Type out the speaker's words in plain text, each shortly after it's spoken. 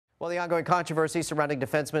Well, the ongoing controversy surrounding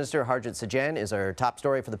Defense Minister Harjit Sajjan is our top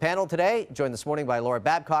story for the panel today. Joined this morning by Laura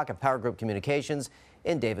Babcock of Power Group Communications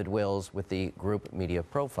and David Wills with the Group Media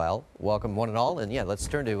Profile. Welcome, one and all. And yeah, let's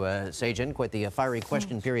turn to Sajjan. Quite the fiery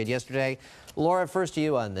question period yesterday. Laura, first to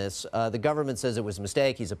you on this. The government says it was a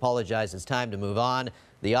mistake. He's apologized. It's time to move on.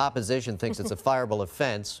 The opposition thinks it's a fireable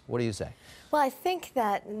offense. What do you say? Well, I think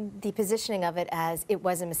that the positioning of it as it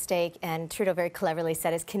was a mistake, and Trudeau very cleverly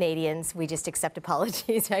said, as Canadians, we just accept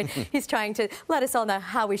apologies, right? He's trying to let us all know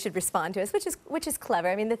how we should respond to us, which is clever.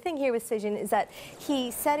 I mean, the thing here with Sajjan is that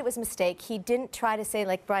he said it was a mistake. He didn't try to say,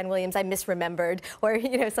 like Brian Williams, I misremembered,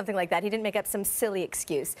 or something like that. He didn't make up some silly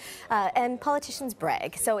excuse. And politicians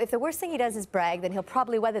brag. So if the worst thing he does is brag, then he'll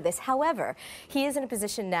probably weather this. However, he is in a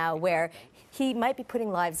position now where he might be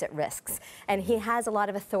putting lives at risks, and he has a lot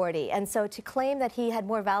of authority. And so to claim that he had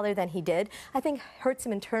more valor than he did, I think hurts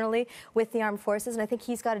him internally with the armed forces, and I think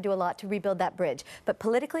he's got to do a lot to rebuild that bridge. But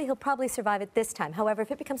politically, he'll probably survive it this time. However,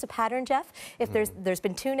 if it becomes a pattern, Jeff, if there's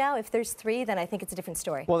been two now, if there's three, then I think it's a different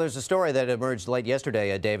story. Well, there's a story that emerged late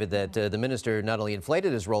yesterday, David, that the minister not only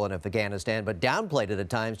inflated his role in Afghanistan, but downplayed it at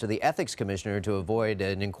times to the ethics commissioner to avoid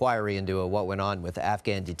an inquiry into what went on with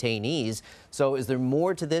Afghan detainees. So is there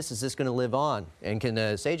more to this? Is this going to live on? And can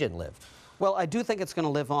Sajjan live? Well, I do think it's going to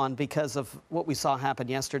live on because of what we saw happen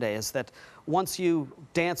yesterday, is that once you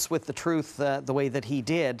dance with the truth the way that he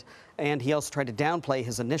did, and he also tried to downplay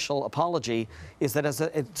his initial apology, is that as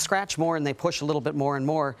it scratch more and they push a little bit more and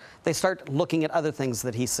more, they start looking at other things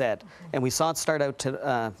that he said. And we saw it start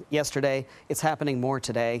out yesterday. It's happening more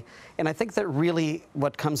today. And I think that really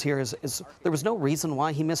what comes here is there was no reason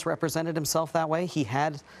why he misrepresented himself that way. He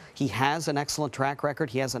has an excellent track record.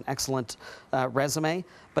 He has an excellent resume.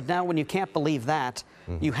 But now when you can't believe that,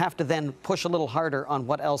 you have to then push a little harder on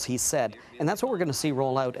what else he said. And that's what we're going to see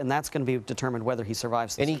roll out, and that's going to be determined whether he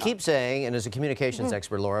survives this. And he keeps saying, and as a communications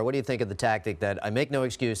expert, Laura, what do you think of the tactic that I make no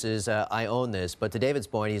excuses, I own this, but to David's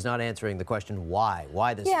point, he's not answering the question why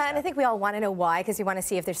this is and I think we all want to know why, because we want to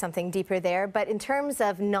see if there's something deeper there. But in terms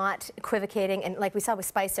of not equivocating, and like we saw with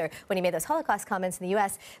Spicer when he made those Holocaust comments in the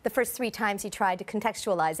U.S., the first 3 times he tried to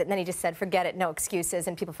contextualize it, and then he just said, forget it, no excuses,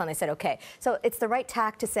 and people finally said, okay. So it's the right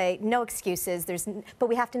tack to say, no excuses, but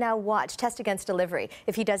we have to now watch, test against delivery.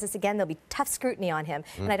 If he does this again, there'll be tough scrutiny on him,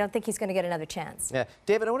 and I don't think he's going to get another chance. Yeah.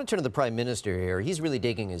 David, I want to turn to the Prime Minister here. He's really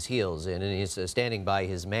digging his heels in, and he's standing by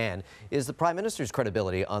his man. Is the Prime Minister's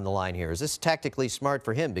credibility on the line here? Is this tactically smart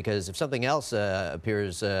for him? Because if something else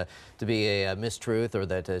appears to be a mistruth, or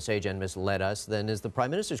that Sajjan misled us, then is the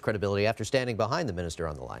Prime Minister's credibility after standing behind the Minister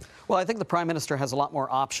on the line? Well, I think the Prime Minister has a lot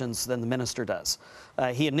more options than the Minister does.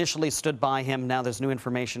 He initially stood by him. Now there's new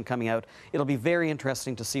information coming out. It'll be very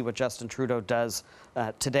interesting to see what Justin Trudeau does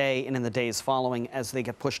today and in the days following as they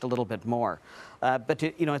get pushed a little bit more. But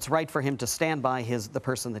it's right for him to stand by the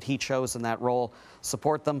person that he chose in that role,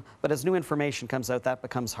 support them. But as new information comes out, that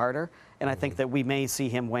becomes harder. And I think that we may see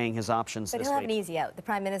him weighing his options this week. But he'll have an easy out. The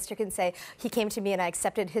Prime Minister can say, he came to me and I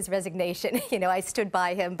accepted his resignation. I stood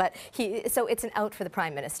by him. But so it's an out for the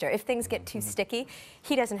Prime Minister. If things get too sticky,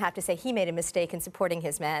 he doesn't have to say he made a mistake in supporting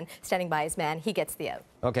his man, standing by his man. He gets the out.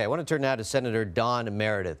 Okay, I want to turn now to Senator Don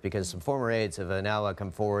Meredith, because some former aides have now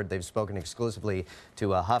come forward. They've spoken exclusively to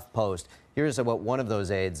HuffPost. Here's what one of those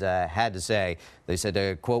aides had to say. They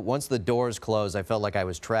said, quote, once the doors closed, I felt like I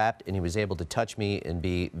was trapped, and he was able to touch me and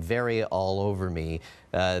be very all over me.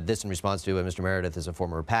 This in response to Mr. Meredith is a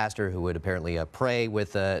former pastor who would apparently pray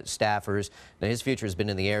with staffers. Now, his future has been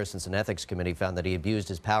in the air since an ethics committee found that he abused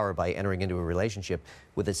his power by entering into a relationship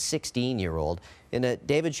with a 16-year-old. And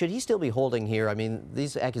David, should he still be holding here? I mean,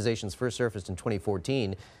 these accusations first surfaced in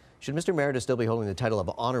 2014. Should Mr. Meredith still be holding the title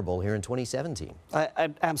of honorable here in 2017?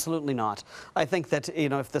 Absolutely not. I think that,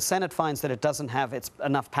 if the Senate finds that it doesn't have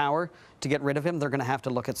enough power to get rid of him, they're going to have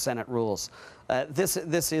to look at Senate rules.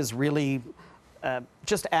 This is really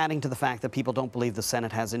just adding to the fact that people don't believe the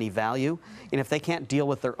Senate has any value. And if they can't deal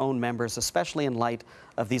with their own members, especially in light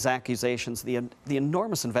of these accusations, the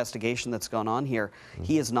enormous investigation that's gone on here,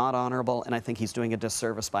 he is not honorable, and I think he's doing a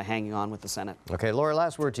disservice by hanging on with the Senate. Okay, Laura,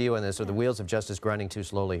 last word to you on this. Are the wheels of justice grinding too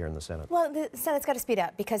slowly here in the Senate? Well, the Senate's got to speed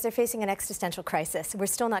up because they're facing an existential crisis. We're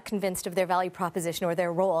still not convinced of their value proposition or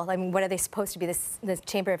their role. I mean, what are they supposed to be, this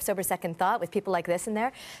chamber of sober second thought with people like this in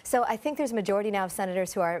there? So I think there's a majority now of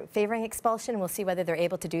senators who are favoring expulsion, and we'll see whether they're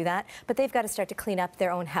able to do that. But they've got to start to clean up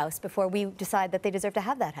their own house before we decide that they deserve to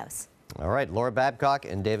have that house. All right, Laura Babcock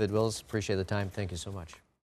and David Wills, appreciate the time. Thank you so much.